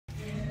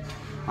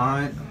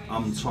Hi,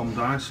 I'm Tom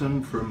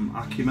Dyson from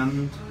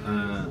Acumend.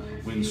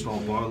 We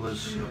install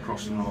boilers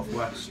across the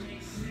northwest.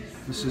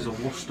 This is a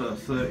Worcester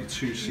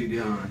 32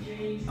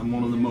 CDI, and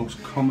one of the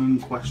most common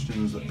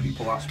questions that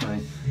people ask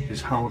me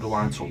is how do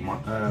I top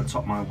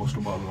my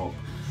Worcester boiler up.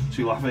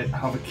 So you'll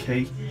have a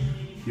key.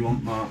 You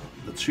want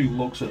the two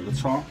lugs at the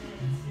top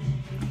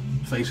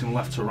facing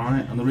left to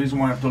right, and the reason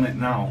why I've done it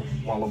now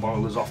while the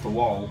boiler's off the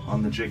wall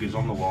and the jig is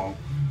on the wall,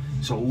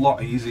 it's a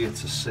lot easier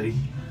to see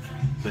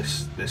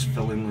this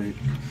filling loop.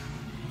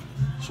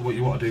 So what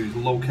you want to do is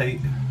locate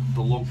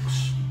the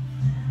lugs,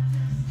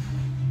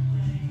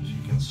 as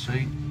you can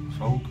see,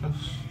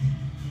 focus.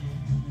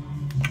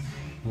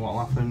 What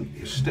will happen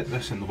is stick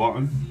this in the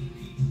bottom,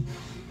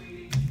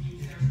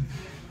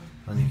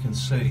 and you can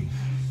see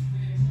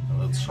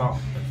at the top,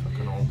 if I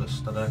can hold this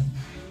steady,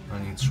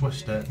 and you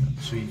twist it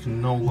so you can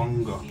no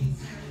longer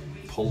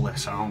pull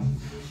this out.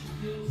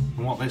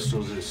 And what this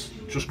does is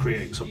just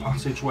creates a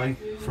passageway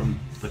from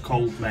the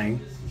cold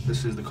main,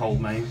 this is the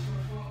cold main,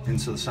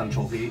 into the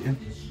central heating.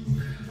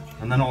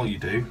 And then all you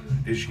do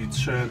is you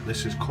turn,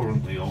 this is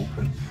currently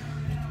open,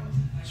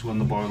 so when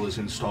the boiler's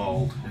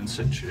installed in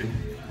situ,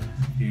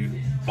 you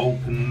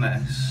open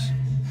this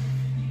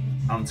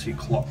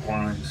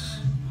anti-clockwise,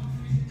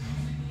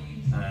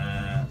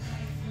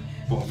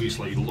 but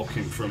obviously you're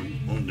looking from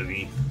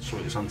underneath, so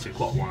it's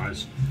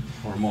anti-clockwise,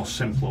 or a more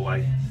simpler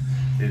way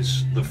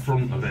is the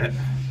front of it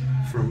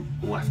from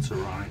left to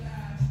right.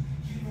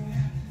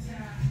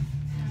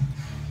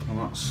 And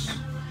that's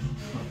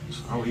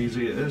how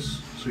easy it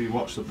is. So you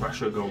watch the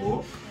pressure go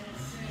up,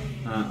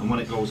 and when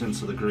it goes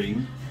into the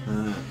green,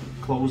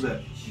 close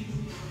it.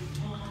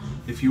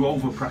 If you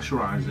over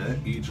pressurise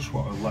it, you just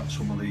want to let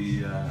some of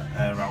the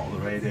air out of the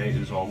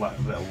radiators, or let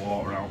a bit of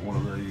water out one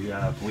of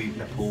the bleed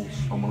nipples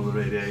on one of the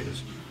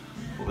radiators.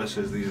 But this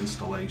is the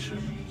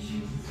installation.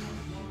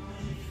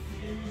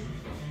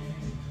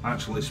 I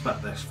actually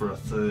spec this for a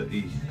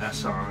 30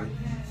 SI,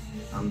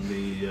 and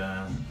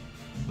the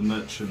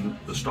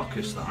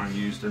stockist that I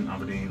used didn't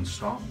have any in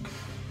stock,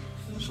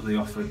 so they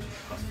offered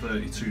a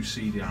 32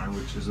 CDI,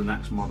 which is the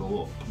next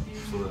model up,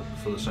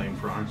 for the same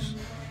price.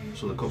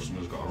 So the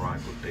customer's got a right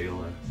good deal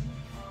there.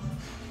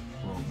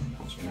 Well,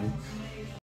 that's me.